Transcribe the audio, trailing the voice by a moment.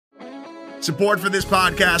Support for this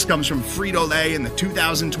podcast comes from Frito-Lay and the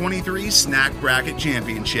 2023 Snack Bracket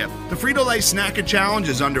Championship. The Frito-Lay Snack Challenge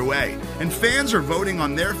is underway, and fans are voting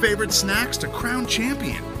on their favorite snacks to crown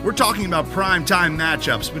champion. We're talking about prime-time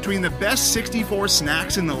matchups between the best 64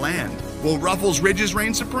 snacks in the land. Will Ruffles Ridges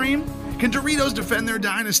reign supreme? Can Doritos defend their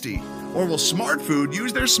dynasty? Or will Smart Food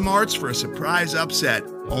use their smarts for a surprise upset?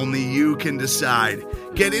 Only you can decide.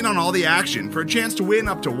 Get in on all the action for a chance to win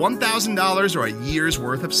up to $1,000 or a year's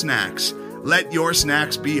worth of snacks. Let your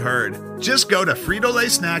snacks be heard. Just go to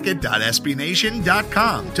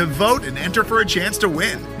fritolaysnacket.sbnation.com to vote and enter for a chance to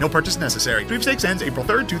win. No purchase necessary. Sweepstakes ends April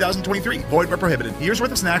 3rd, 2023. Void where prohibited. Year's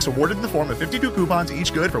worth of snacks awarded in the form of 52 coupons,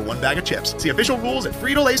 each good for one bag of chips. See official rules at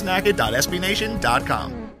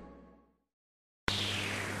fritolaysnacket.sbnation.com.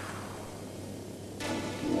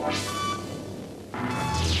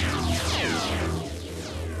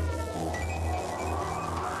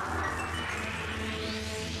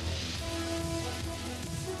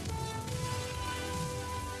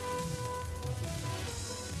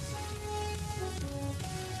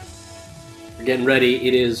 Getting ready.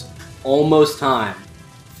 It is almost time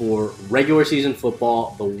for regular season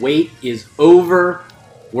football. The wait is over.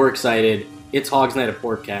 We're excited. It's Hogs Night, a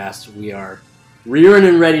Porkcast. We are rearing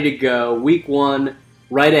and ready to go. Week 1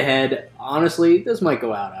 right ahead. Honestly, this might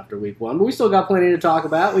go out after week 1, but we still got plenty to talk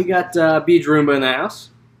about. We got Beach Roomba in the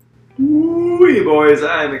house. Woo, boys,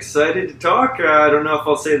 I'm excited to talk. I don't know if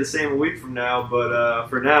I'll say the same a week from now, but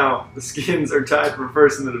for now, the Skins are tied for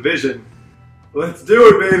first in the division. Let's do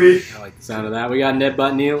it, baby. I like the sound of that. We got Ned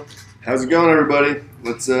Butneal. How's it going, everybody?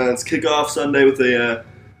 Let's kick off Sunday with a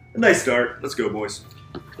nice start. Let's go, boys.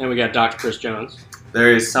 And we got Dr. Chris Jones.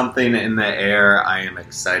 There is something in the air. I am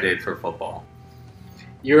excited for football.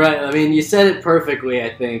 You're right. I mean, you said it perfectly,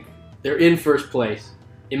 I think. They're in first place.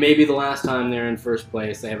 It may be the last time they're in first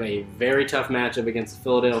place. They have a very tough matchup against the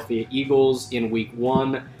Philadelphia Eagles in week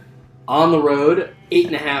 1. On the road,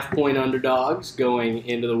 8.5-point underdogs going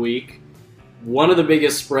into the week. One of the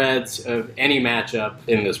biggest spreads of any matchup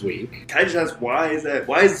in this week. Can I just ask, why is that?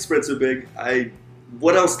 Why is the spread so big?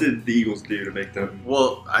 What else did the Eagles do to make them?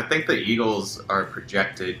 Well, I think the Eagles are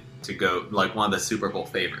projected to go like one of the Super Bowl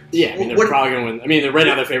favorites. Yeah, I mean, they're probably going to win. I mean, they're right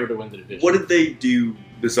now they're favored to win the division. What did they do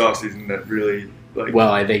this offseason that really,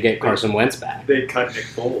 Well, they get Carson Wentz back. They cut Nick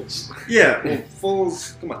Foles. Yeah, well,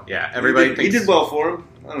 Foles, come on. Yeah, everybody he did well for him.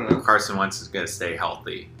 I don't know. Carson Wentz is going to stay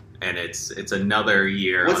healthy, and it's another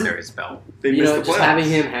year under his belt. They missed the just playoffs. having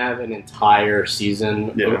him have an entire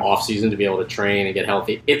season, off season, to be able to train and get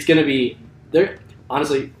healthy, it's going to be. They're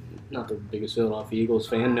honestly not the biggest Philadelphia Eagles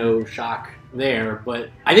fan, no shock there, but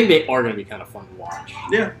I think they are going to be kind of fun to watch.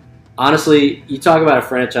 Yeah. Honestly, you talk about a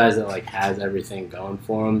franchise that has everything going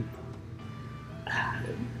for them.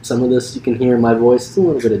 Some of this you can hear in my voice. It's a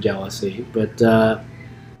little bit of jealousy, but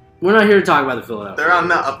we're not here to talk about the Philadelphia. They're on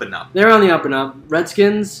the up and up. They're on the up and up.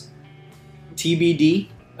 Redskins, TBD.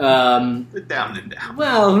 They're down and down.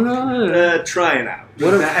 Well, trying out.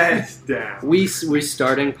 That's down. We're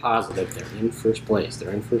starting positive. They're in first place.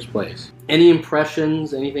 Any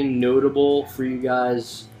impressions? Anything notable for you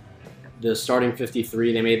guys? The starting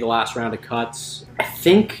 53. They made the last round of cuts. I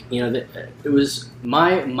think it was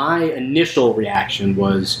my initial reaction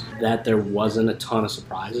was that there wasn't a ton of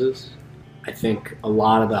surprises. I think a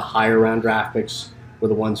lot of the higher round draft picks were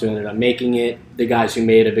the ones who ended up making it. The guys who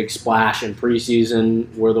made a big splash in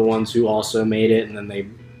preseason were the ones who also made it, and then they,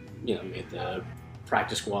 made the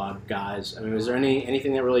practice squad guys. I mean, was there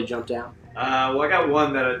anything that really jumped out? Well, I got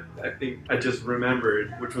one that I think I just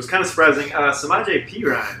remembered, which was kind of surprising. Samaje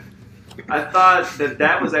Perine. I thought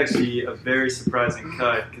that was actually a very surprising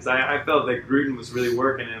cut because I felt that Gruden was really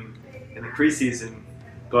working him in the preseason,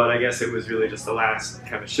 but I guess it was really just the last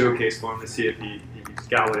kind of showcase for him to see if he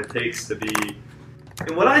got what it takes to be.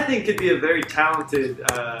 And what I think could be a very talented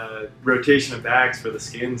rotation of backs for the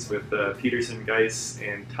Skins with Peterson, Geis,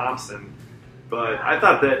 and Thompson. But I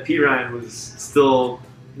thought that Perine was still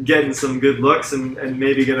getting some good looks and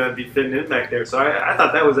maybe going to be fitting in back there. So I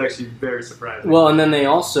thought that was actually very surprising. Well, and then they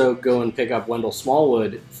also go and pick up Wendell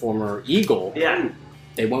Smallwood, former Eagle. Yeah.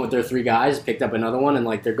 They went with their 3 guys, picked up another one, and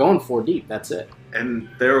they're going 4 deep. That's it. And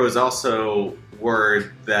there was also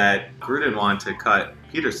word that Gruden wanted to cut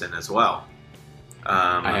Peterson as well.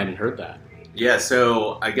 I hadn't heard that. Yeah,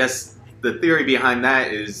 so I guess the theory behind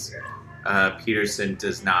that is Peterson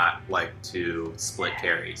does not like to split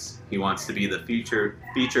carries. He wants to be the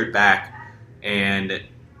featured back, and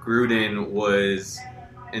Gruden was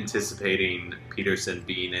anticipating Peterson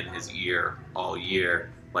being in his ear all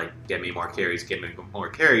year, like, get me more carries,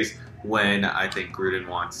 when I think Gruden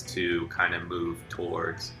wants to kind of move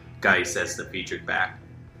towards Geis as the featured back.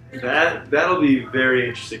 That'll be very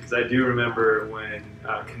interesting because I do remember when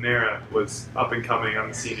Kamara was up and coming on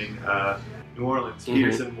the scene in New Orleans. Mm-hmm.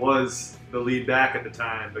 Peterson was the lead back at the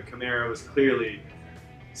time, but Kamara was clearly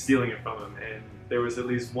stealing it from him. And there was at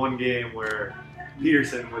least one game where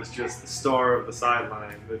Peterson was just the star of the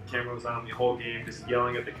sideline. The camera was on the whole game, just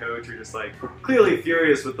yelling at the coach, or just like clearly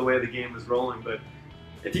furious with the way the game was rolling. But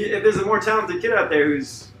if there's a more talented kid out there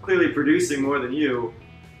who's clearly producing more than you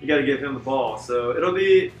got to give him the ball. So it'll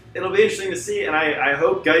be interesting to see, and I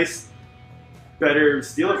hope Geist better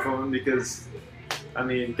steal it from him because, I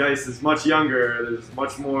mean, Geist is much younger. There's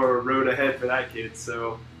much more road ahead for that kid.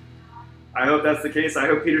 So I hope that's the case. I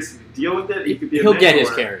hope Peterson can deal with it. He could be a He'll mentor. get his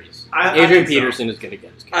carries. I Adrian think Peterson is going to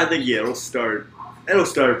get his carries. I think, it'll start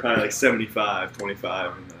probably like 75,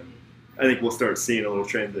 25, and then I think we'll start seeing a little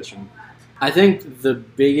transition. I think the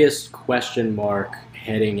biggest question mark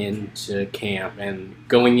heading into camp and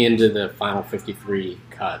going into the final 53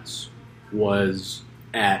 cuts was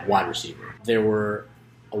at wide receiver. There were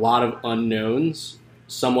a lot of unknowns,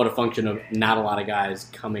 somewhat a function of not a lot of guys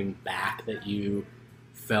coming back that you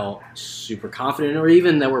felt super confident, or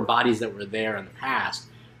even there were bodies that were there in the past.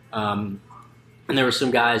 And there were some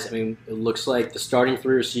guys, I mean, it looks like the starting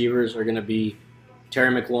three receivers are going to be Terry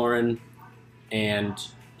McLaurin and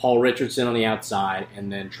Paul Richardson on the outside,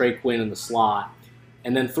 and then Trey Quinn in the slot.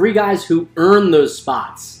 And then three guys who earned those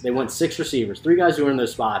spots. They went 6 receivers. 3 guys who earned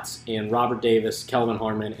those spots in Robert Davis, Kelvin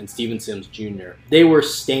Harmon, and Steven Sims Jr. They were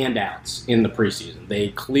standouts in the preseason.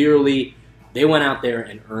 They went out there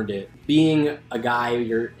and earned it. Being a guy,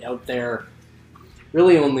 you're out there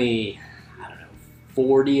really only,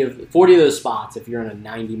 40 of those spots, if you're in a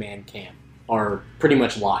 90-man camp, are pretty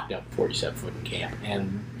much locked up before you set foot in camp.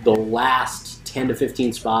 And the last 10 to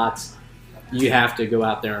 15 spots, you have to go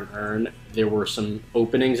out there and earn. There were some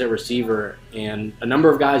openings at receiver and a number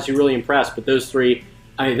of guys who really impressed, but those 3,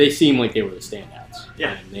 I mean, they seem like they were the standouts.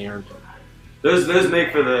 Yeah. And they earned it. Those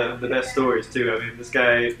make for the best stories, too. I mean, this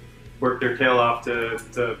guy worked their tail off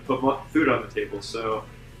to put food on the table, so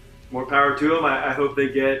more power to them. I hope they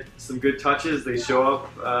get some good touches. They show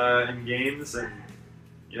up in games, and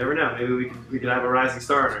you never know. Maybe we can have a rising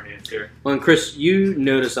star in our hands here. Well, and Chris, you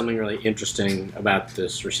noticed something really interesting about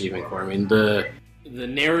this receiving corps. I mean, the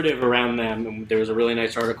narrative around them, and there was a really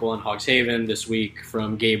nice article on Hogs Haven this week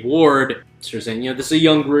from Gabe Ward, sort of saying, this is a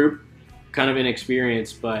young group, kind of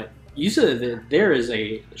inexperienced, but you said that there is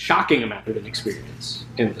a shocking amount of inexperience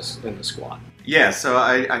in the squad. Yeah, so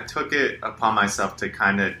I took it upon myself to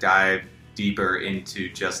kind of dive deeper into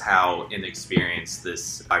just how inexperienced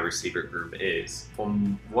this wide receiver group is.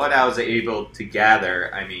 From what I was able to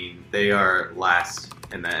gather, I mean, they are last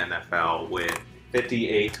in the NFL with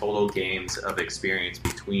 58 total games of experience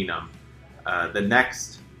between them. The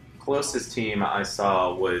next closest team I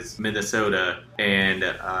saw was Minnesota, and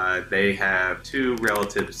they have 2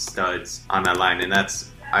 relative studs on that line, and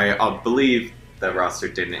that's, I believe the roster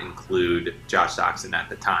didn't include Josh Doctson at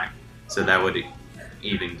the time, so that would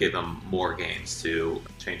even give them more games to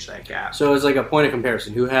change that gap. So as like a point of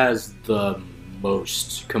comparison, who has the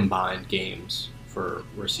most combined games for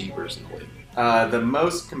receivers in the league? The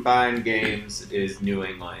most combined games is New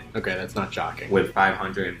England. Okay, that's not shocking. With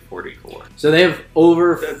 544. So they have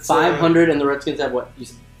over That's, 500, and the Redskins have what? You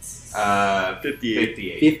said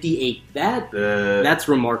 58. 58. That's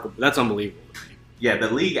remarkable. That's unbelievable. Yeah,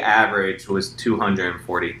 the league average was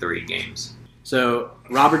 243 games. So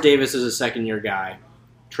Robert Davis is a second-year guy.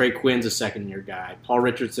 Trey Quinn's a second-year guy. Paul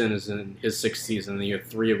Richardson is in his 6th season, and you have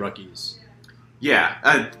 3 rookies.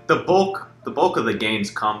 Yeah, the bulk of the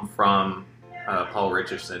games come from Paul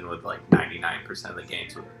Richardson with like 99% of the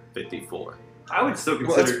games with 54. I would still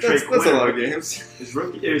consider Trey Quinn. That's a lot of games.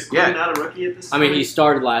 Is Quinn not a rookie at this I time? mean, he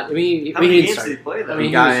started last. How many games did he play, though? I mean,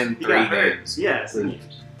 He got in he 3 got hurt. games. Yes. 3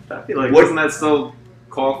 games. I feel like, doesn't that still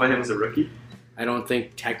qualify him as a rookie? I don't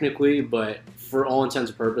think technically, but for all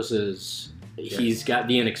intents and purposes, he's got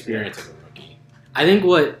the inexperience of a rookie. I think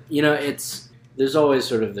there's always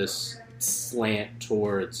sort of this slant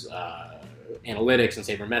towards analytics and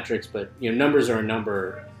sabermetrics, but numbers are a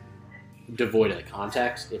number devoid of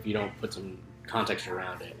context if you don't put some context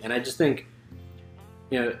around it. And I just think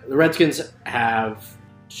the Redskins have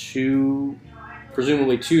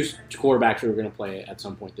presumably two quarterbacks who are going to play at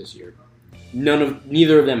some point this year.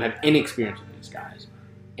 Neither of them have any experience with these guys.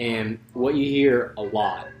 And what you hear a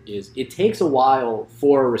lot is it takes a while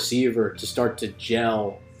for a receiver to start to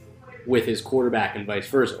gel with his quarterback and vice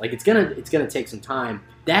versa. Like it's gonna take some time.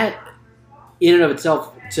 That in and of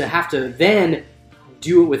itself, to have to then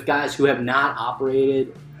do it with guys who have not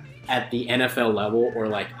operated at the NFL level or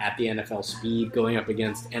like at the NFL speed, going up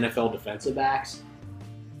against NFL defensive backs,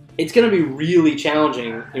 it's going to be really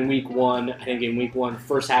challenging in week one. I think in week one,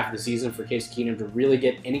 first half of the season for Case Keenum to really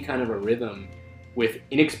get any kind of a rhythm with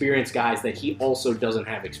inexperienced guys that he also doesn't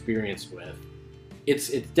have experience with. It's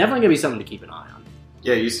definitely going to be something to keep an eye on.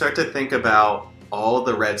 Yeah, you start to think about all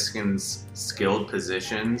the Redskins' skilled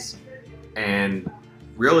positions and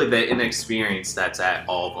really the inexperience that's at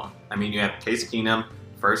all of them. I mean, you have Case Keenum,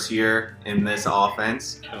 first year in this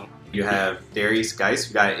offense. Oh. You have Darius Geis,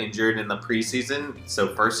 who got injured in the preseason,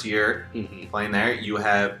 so first year playing there. You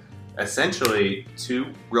have essentially 2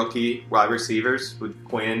 rookie wide receivers with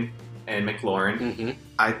Quinn and McLaurin.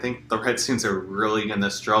 I think the Redskins are really going to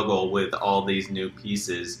struggle with all these new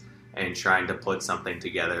pieces and trying to put something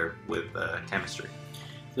together with chemistry.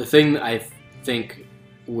 The thing that I think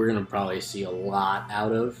we're going to probably see a lot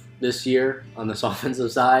out of this year on this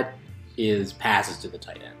offensive side is passes to the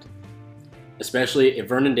tight end. Especially if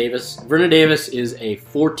Vernon Davis is a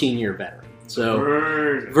 14-year veteran. So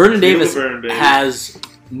Vernon Davis has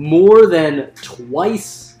more than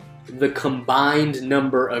twice the combined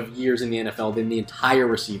number of years in the NFL than the entire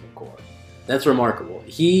receiving corps. That's remarkable.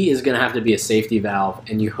 He is going to have to be a safety valve,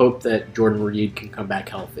 and you hope that Jordan Reed can come back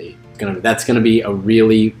healthy. That's going to be a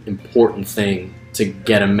really important thing to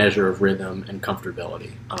get a measure of rhythm and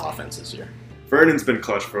comfortability on offense this year. Vernon's been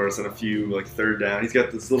clutch for us on a few third down. He's got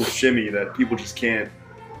this little shimmy that people just can't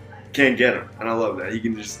get him, and I love that. He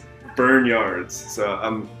can just burn yards. So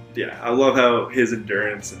I love how his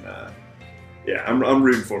endurance and I'm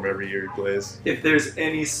rooting for him every year he plays. If there's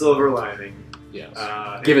any silver lining, yes,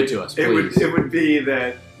 give it to us, please. It would be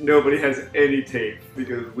that nobody has any tape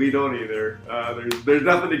because we don't either. There's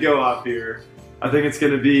nothing to go off here. I think it's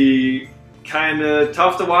going to be kind of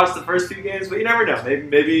tough to watch the first few games, but you never know.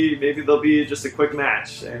 Maybe there'll be just a quick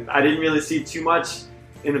match. And I didn't really see too much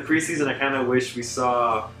in the preseason. I kind of wish we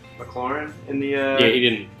saw McLaurin in the. Yeah, he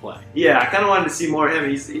didn't play. Yeah, I kind of wanted to see more of him.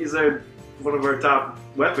 He's one of our top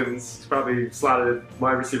weapons. He's probably slotted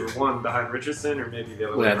wide receiver 1 behind Richardson, or maybe the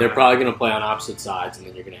other way. Yeah, they're probably going to play on opposite sides, and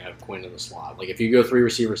then you're going to have Quinn in the slot. Like if you go 3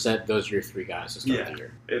 receiver set, those are your 3 guys to start the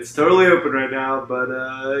year. It's totally open right now, but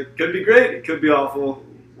it could be great. It could be awful.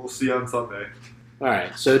 We'll see on Sunday. All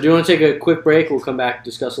right. So do you want to take a quick break? We'll come back and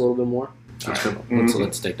discuss a little bit more. All right.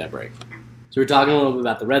 Let's take that break. So we're talking a little bit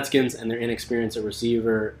about the Redskins and their inexperience at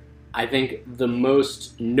receiver. I think the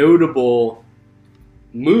most notable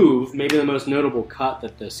move, maybe the most notable cut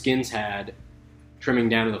that the Skins had, trimming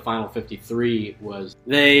down to the final 53, was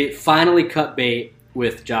they finally cut bait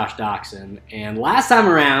with Josh Doctson. And last time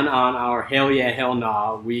around on our Hell Yeah, Hell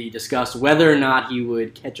Nah, we discussed whether or not he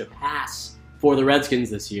would catch a pass for the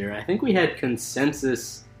Redskins this year. I think we had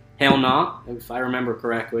consensus hell nah, if I remember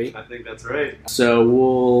correctly. I think that's right. So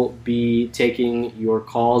we'll be taking your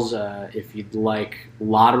calls if you'd like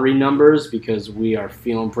lottery numbers, because we are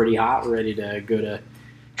feeling pretty hot. We're ready to go to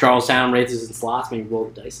Charlestown, races and slots, maybe roll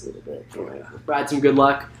the dice a little bit. Provide some good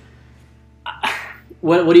luck.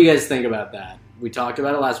 What do you guys think about that? We talked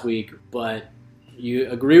about it last week, but you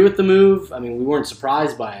agree with the move? I mean, we weren't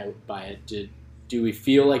surprised by it. Do we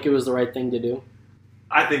feel like it was the right thing to do?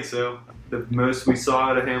 I think so. The most we saw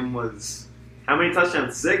out of him was, how many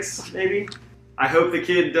touchdowns? 6, maybe? I hope the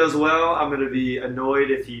kid does well. I'm going to be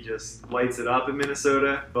annoyed if he just lights it up in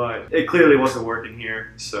Minnesota, but it clearly wasn't working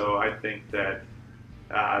here, so I think that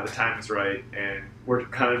the time is right, and we're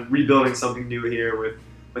kind of rebuilding something new here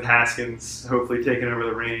with Haskins hopefully taking over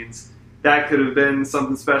the reins. That could have been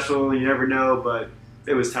something special, you never know, but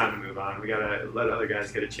it was time to move on. We got to let other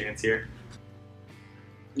guys get a chance here.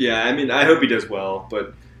 Yeah, I mean, I hope he does well,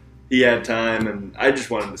 but he had time, and I just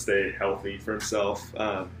want him to stay healthy for himself.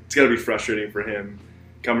 It's got to be frustrating for him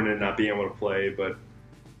coming in and not being able to play, but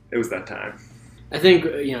it was that time. I think,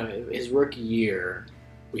 his rookie year,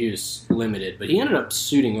 he was limited, but he ended up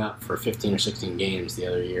suiting up for 15 or 16 games the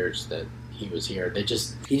other years that he was here.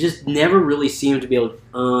 He just never really seemed to be able to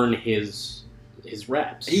earn his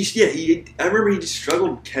reps. I remember he just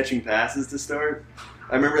struggled catching passes to start.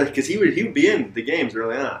 I remember because he would be in the games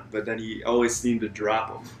early on, but then he always seemed to drop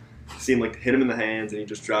them. It seemed like to hit him in the hands and he'd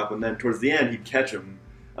just drop them. Then towards the end, he'd catch them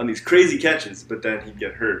on these crazy catches, but then he'd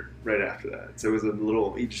get hurt right after that. So it was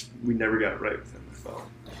we never got it right with him. I felt.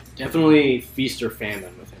 Definitely feast or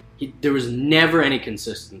famine with him. There was never any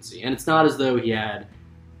consistency, and it's not as though he had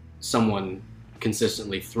someone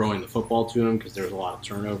consistently throwing the football to him, because there was a lot of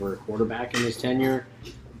turnover at quarterback in his tenure.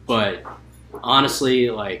 But honestly,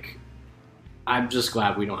 I'm just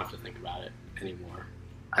glad we don't have to think about it anymore.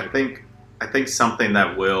 I think something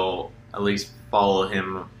that will at least follow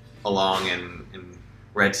him along in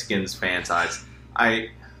Redskins fans' eyes, I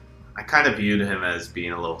kind of viewed him as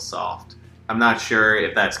being a little soft. I'm not sure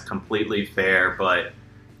if that's completely fair, but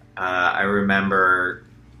I remember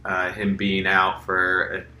him being out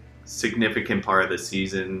for a significant part of the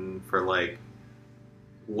season for like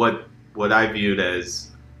what I viewed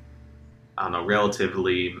as, I don't know,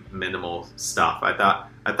 relatively minimal stuff. I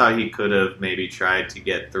thought he could have maybe tried to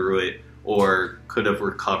get through it or could have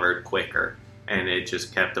recovered quicker, and it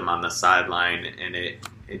just kept him on the sideline, and it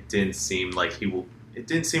didn't seem like he was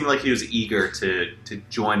eager to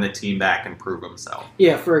join the team back and prove himself.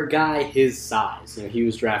 Yeah, for a guy his size, he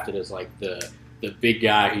was drafted as like the big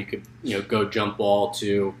guy who could go jump ball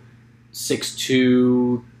to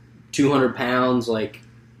 6'2", 200 pounds. Like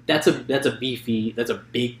that's a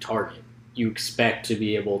big target. You expect to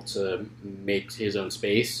be able to make his own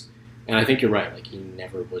space, and I think you're right. Like he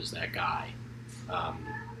never was that guy,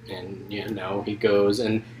 and he goes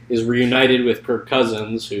and is reunited with Kirk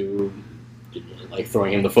Cousins, who didn't really like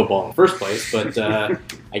throwing him the football in the first place. But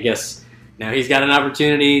I guess now he's got an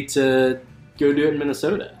opportunity to go do it in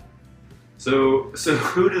Minnesota. So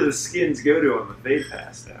who do the Skins go to on the fade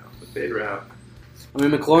pass now? The fade route. I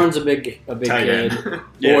mean, McLaurin's a big tight kid. end.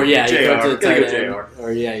 Or you JR. go to the tight Gotta end. go JR.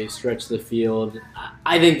 Or you stretch the field.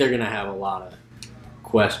 I think they're going to have a lot of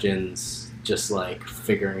questions, just like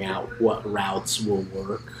figuring out what routes will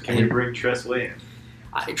work. Can you bring Tressway in?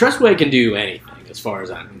 Tressway can do anything, as far as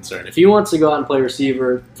I'm concerned. If he wants to go out and play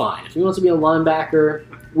receiver, fine. If he wants to be a linebacker,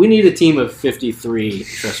 we need a team of 53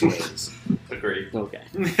 Tressways. Agreed. Okay.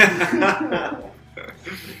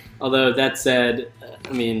 Although, that said,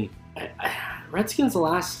 I mean, Redskins the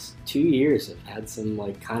last 2 years have had some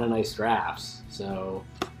kind of nice drafts. So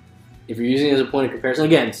if you're using it as a point of comparison,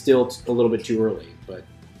 again, still a little bit too early, but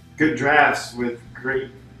Good drafts with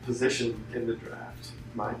great position in the draft,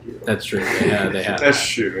 mind you. that's true. They have. That's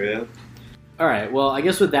true, yeah. All right. Well, I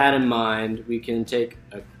guess with that in mind, we can take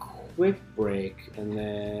a quick break and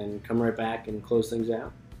then come right back and close things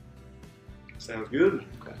out. Sounds good.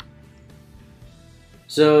 Okay.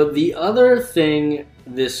 So the other thing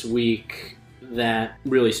this week that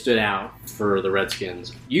really stood out for the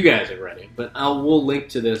Redskins, you guys have read it, but we'll link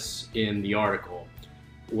to this in the article,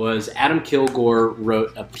 was Adam Kilgore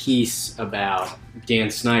wrote a piece about Dan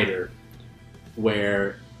Snyder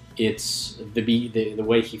where it's the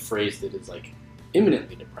way he phrased it is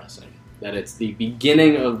imminently depressing. That it's the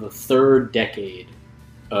beginning of the third decade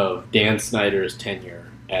of Dan Snyder's tenure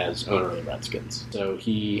as owner of the Redskins. So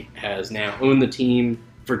he has now owned the team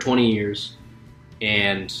for 20 years,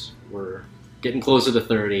 and we're getting closer to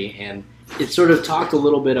 30, and it sort of talked a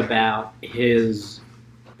little bit about his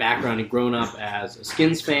background. He'd grown up as a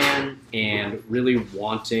Skins fan and really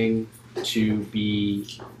wanting to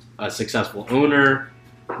be a successful owner,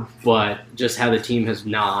 but just how the team has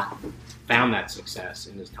not found that success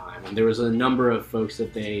in his time. And there was a number of folks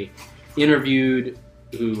that they interviewed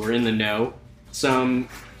who were in the know. Some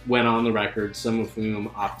went on the record, some of whom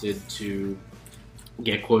opted to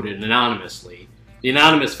get quoted anonymously. The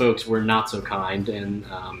anonymous folks were not so kind, and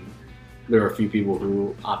there were a few people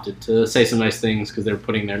who opted to say some nice things because they were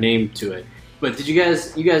putting their name to it. But did you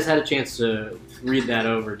guys had a chance to read that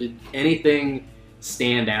over? Did anything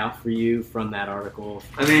stand out for you from that article?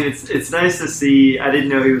 I mean, it's nice to see. I didn't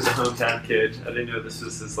know he was a hometown kid. I didn't know this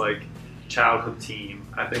was his childhood team.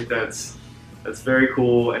 I think that's very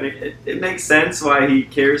cool, and it makes sense why he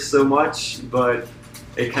cares so much. But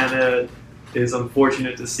it kind of is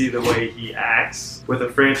unfortunate to see the way he acts with a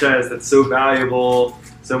franchise that's so valuable.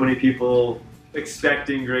 So many people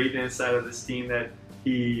expecting greatness out of this team that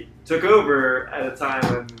he took over at a time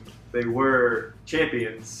when they were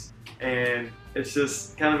champions, and it's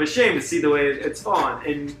just kind of a shame to see the way it's fallen.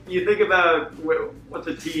 And you think about what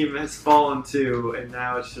the team has fallen to, and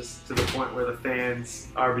now it's just to the point where the fans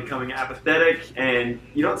are becoming apathetic, and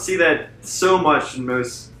you don't see that so much in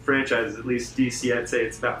most franchises. At least DC, I'd say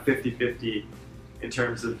it's about 50-50 in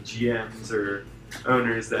terms of GMs or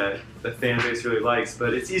owners that the fan base really likes.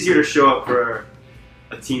 But it's easier to show up for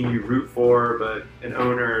a team you root for, but an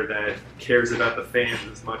owner that cares about the fans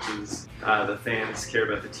as much as the fans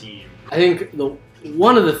care about the team. I think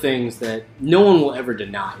one of the things that no one will ever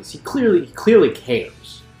deny is he clearly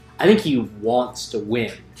cares. I think he wants to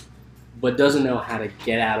win, but doesn't know how to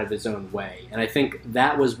get out of his own way. And I think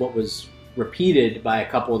that was what was repeated by a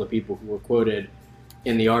couple of the people who were quoted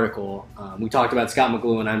in the article. We talked about Scott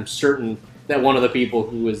McGlue, and I'm certain that one of the people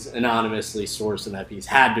who was anonymously sourced in that piece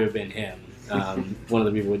had to have been him. One of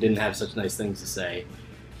the people who didn't have such nice things to say.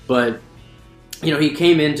 But, he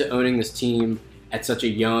came into owning this team at such a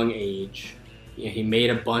young age. He made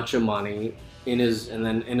a bunch of money and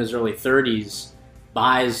then in his early 30s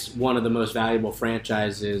buys one of the most valuable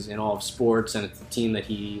franchises in all of sports, and it's the team that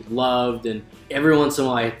he loved. And every once in a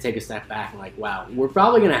while I take a step back and wow, we're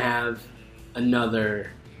probably going to have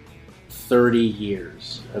another 30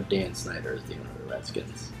 years of Dan Snyder as the owner of the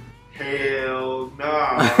Redskins. Hell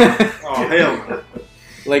no. Oh, hell no.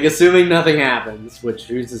 Like, assuming nothing happens, which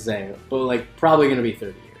who's to say, but like probably going to be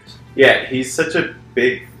 30 years. Yeah, he's such a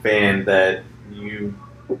big fan that you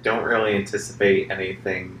don't really anticipate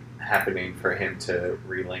anything happening for him to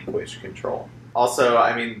relinquish control. Also,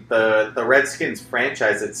 I mean, the Redskins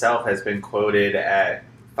franchise itself has been quoted at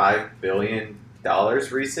 $5 billion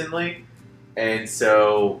recently. And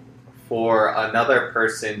so for another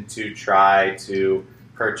person to try to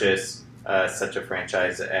purchase such a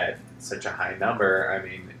franchise at such a high number, I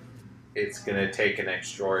mean, it's going to take an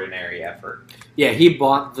extraordinary effort. Yeah, he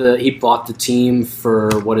bought the team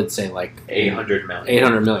for, what did it say, like $800 million.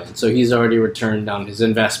 $800 million. So he's already returned on his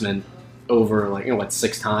investment over, like,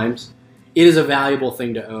 6 times. It is a valuable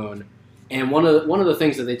thing to own. And one of the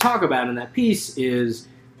things that they talk about in that piece is,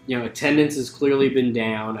 attendance has clearly been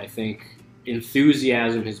down. I think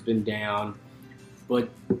enthusiasm has been down. But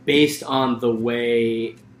based on the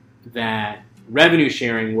way that revenue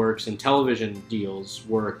sharing works and television deals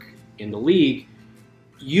work in the league,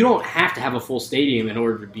 you don't have to have a full stadium in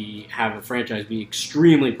order to have a franchise be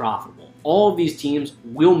extremely profitable. All of these teams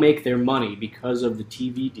will make their money because of the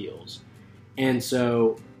TV deals. And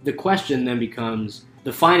so the question then becomes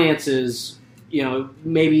the finances,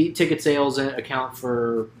 maybe ticket sales account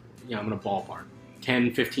for, I'm going to ballpark,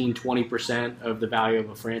 10, 15, 20% of the value of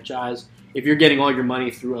a franchise if you're getting all your money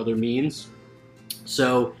through other means.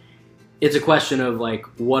 So it's a question of, like,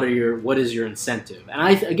 what is your incentive?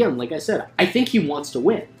 And like I said, I think he wants to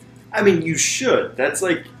win. I mean, you should. That's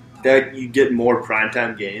like that you get more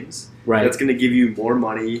primetime games. Right. That's going to give you more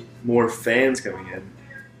money, more fans coming in.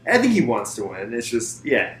 I think he wants to win. It's just,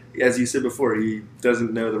 as you said before, he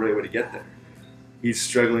doesn't know the right way to get there. He's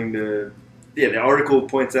struggling to... Yeah, the article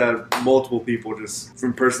points out multiple people just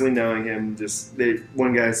from personally knowing him.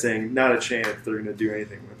 One guy saying, not a chance they're going to do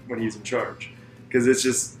anything when he's in charge. Because it's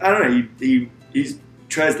just, I don't know, he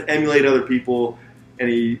tries to emulate other people,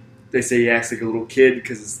 and they say he acts like a little kid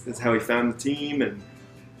because that's how he found the team, and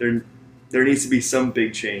there needs to be some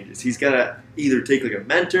big changes. He's got to either take like a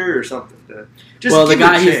mentor or something. The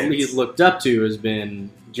guy he's looked up to has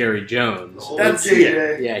been Jerry Jones. That's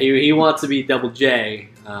JJ. Yeah, he wants to be Double J.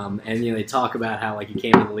 And they talk about how, like, he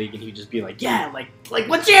came in the league and he'd just be like, like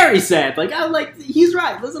what Jerry said. He's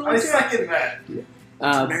right. Listen to what Jerry second that.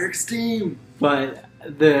 America's team. But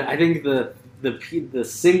I think the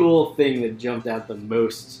single thing that jumped out the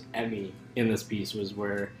most at me in this piece was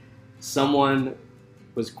where someone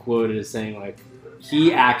was quoted as saying, like,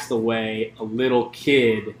 he acts the way a little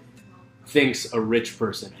kid thinks a rich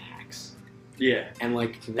person acts. Yeah. And,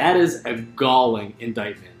 like, that is a galling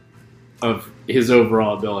indictment of his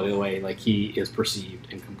overall ability, the way, like, he is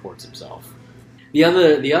perceived and comports himself. The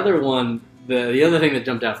other thing that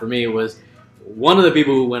jumped out for me was one of the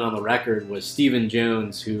people who went on the record was Stephen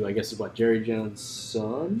Jones, who I guess is Jerry Jones'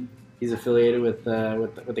 son. He's affiliated with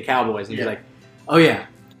the Cowboys, and he's like, "Oh yeah,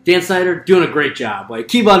 Dan Snyder doing a great job. Like,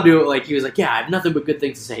 keep on doing." Like, he was like, "Yeah, I have nothing but good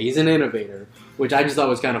things to say. He's an innovator," which I just thought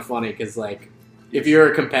was kind of funny because, like, if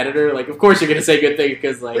you're a competitor, like, of course you're gonna say good things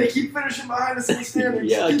because, like, they keep finishing behind the same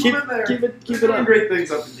standards. Yeah, keep them in there. Keep it doing up. Great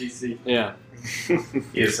things up in DC. Yeah.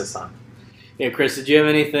 He is the son. Yeah, Chris, did you have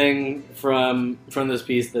anything from this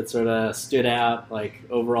piece that sort of stood out, like,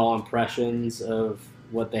 overall impressions of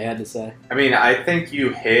what they had to say? I mean, I think you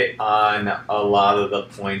hit on a lot of the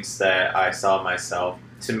points that I saw myself.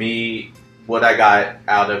 To me, what I got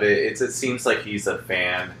out of it seems like he's a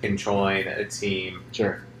fan controlling a team.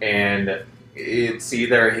 Sure. And it's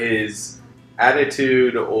either his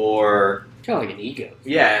attitude or... kind of like an ego.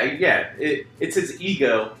 Yeah. It's his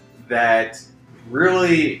ego that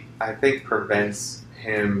really, I think, prevents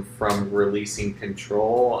him from releasing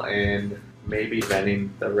control and maybe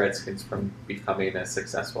preventing the Redskins from becoming a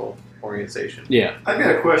successful organization. Yeah. I've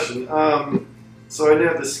got a question. So I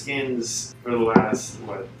know the Skins for the last,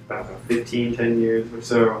 about 10 years or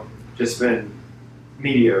so, just been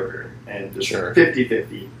mediocre and just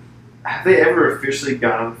 50-50. Have they ever officially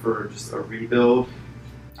gone for just a rebuild?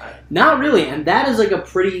 Not really, and that is, like, a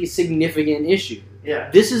pretty significant issue. Yeah.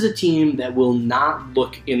 This is a team that will not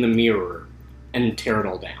look in the mirror and tear it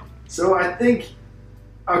all down. So I think,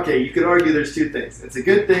 okay, you could argue there's two things. It's a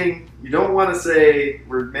good thing. You don't want to say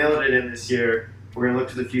we're mailing it in this year. We're going to look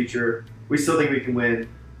to the future. We still think we can win.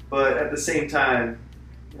 But at the same time,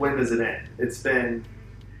 when does it end? It's been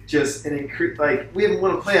just an increase. Like, we haven't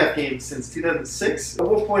won a playoff game since 2006. At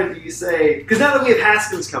what point do you say, because now that we have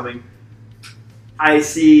Haskins coming, I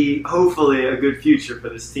see hopefully a good future for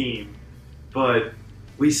this team. But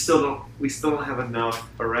we still don't have enough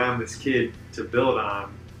around this kid to build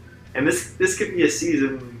on. And this could be a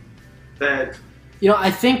season that. I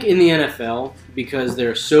think in the NFL, because there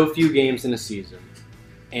are so few games in a season,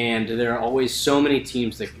 and there are always so many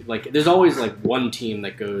teams that, there's always, one team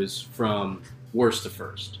that goes from worst to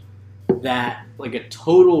first. That, a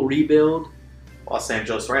total rebuild. Los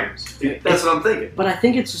Angeles Rams. That's what I'm thinking. But I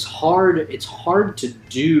think it's just hard. It's hard to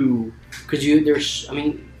do because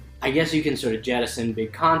I guess you can sort of jettison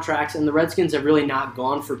big contracts, and the Redskins have really not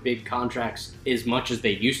gone for big contracts as much as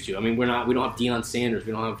they used to. We don't have Deion Sanders.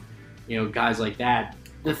 We don't have, guys like that.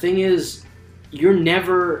 The thing is, you're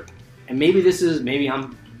never, and maybe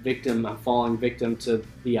I'm falling victim to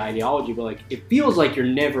the ideology, but it feels like you're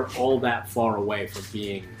never all that far away from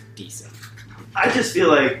being decent. I just feel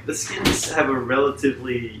like the Skins have a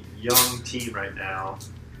relatively young team right now.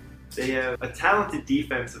 They have a talented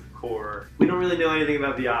defensive core. We don't really know anything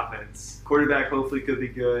about the offense. Quarterback hopefully could be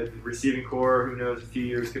good. Receiving core, who knows, a few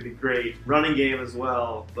years could be great. Running game as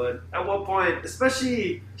well. But at what point,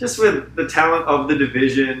 especially just with the talent of the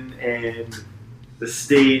division and the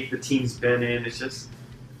state the team's been in, it's just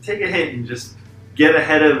take a hint and just get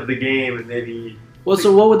ahead of the game and maybe... Well,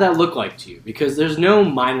 so what would that look like to you? Because there's no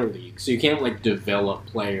minor league, so you can't develop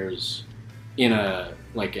players in an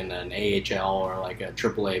AHL or a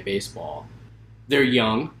AAA baseball. They're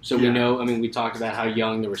young, so we know. We talked about how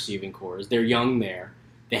young the receiving core is. They're young there.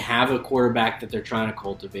 They have a quarterback that they're trying to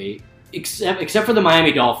cultivate. Except for the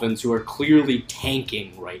Miami Dolphins, who are clearly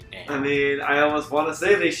tanking right now. I almost want to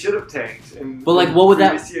say they should have tanked. But what would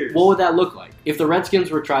that look like? If the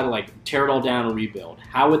Redskins were trying to tear it all down and rebuild,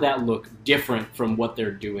 how would that look different from what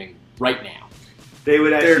they're doing right now? They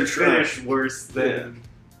would actually finish worse than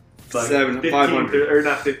 500 or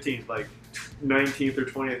not 15th, 19th or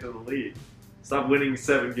 20th in the league. Stop winning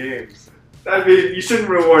 7 games. You shouldn't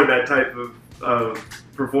reward that type of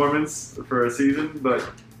performance for a season, but.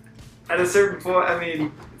 At a certain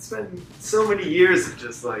point, it's been so many years of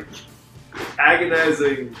just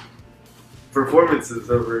agonizing performances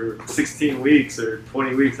over 16 weeks or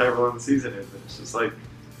 20 weeks, however long the season is. It's just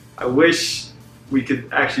I wish we could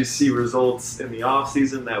actually see results in the off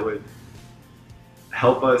season that would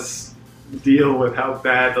help us deal with how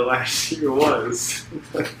bad the last year was.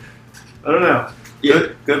 I don't know.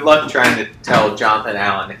 Good luck trying to tell Jonathan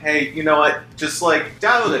Allen, hey, you know what? Just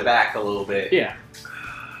dial it back a little bit. Yeah.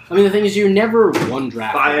 The thing is, you're never one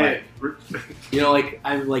draft away.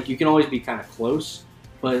 You can always be kind of close,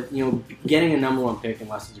 but getting a number 1 pick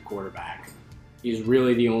unless it's a quarterback is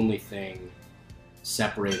really the only thing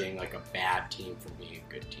separating a bad team from being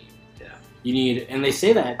a good team. Yeah. You need, and they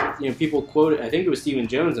say that people quote it. I think it was Stephen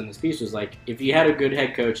Jones in this piece was if you had a good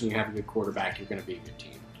head coach and you have a good quarterback, you're going to be a good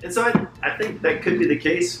team. And so I think that could be the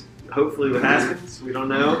case. Hopefully with Haskins, we don't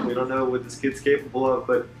know. We don't know what this kid's capable of,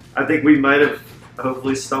 but I think we might have.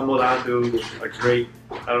 Hopefully stumbled onto a great.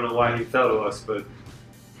 I don't know why he fell to us, but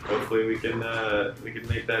hopefully we can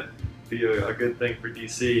make that be a good thing for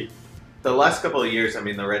DC. The last couple of years,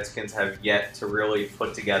 the Redskins have yet to really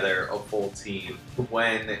put together a full team.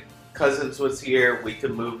 When Cousins was here, we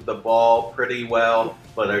could move the ball pretty well,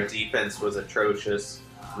 but our defense was atrocious.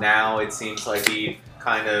 Now it seems like he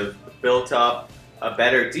kind of built up a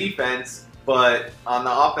better defense, but on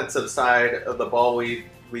the offensive side of the ball, we've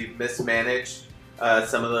mismanaged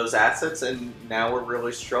some of those assets, and now we're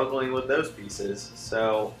really struggling with those pieces.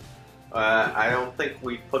 So I don't think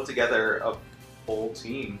we've put together a full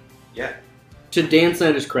team yet. To Dan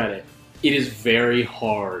Snyder's credit, it is very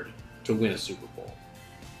hard to win a Super Bowl.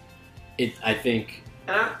 I think.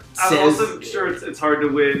 And I'm also sure it's hard to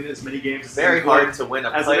win as many games. It's very hard to win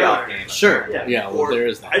a playoff game. Sure. Yeah. Well, there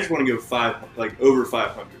is that. I just want to go over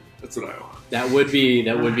 500. That's what I want. That would be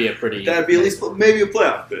a pretty. That'd be at least maybe a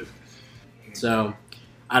playoff bid. So,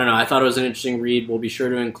 I don't know. I thought it was an interesting read. We'll be sure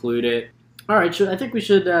to include it. All right, I think we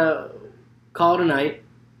should call it a night.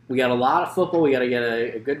 We got a lot of football. We got to get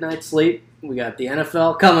a good night's sleep. We got the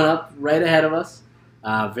NFL coming up right ahead of us.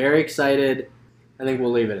 Very excited. I think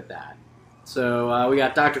we'll leave it at that. So, we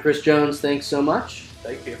got Dr. Chris Jones. Thanks so much.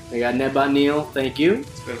 Thank you. We got Nebot Neal. Thank you.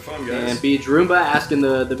 It's been fun, guys. And Beach Roomba asking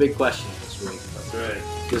the big question this week. That's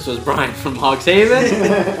right. This was Brian from Hogs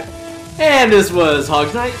Haven. And this was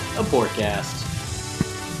Hogs Night, a Porkcast.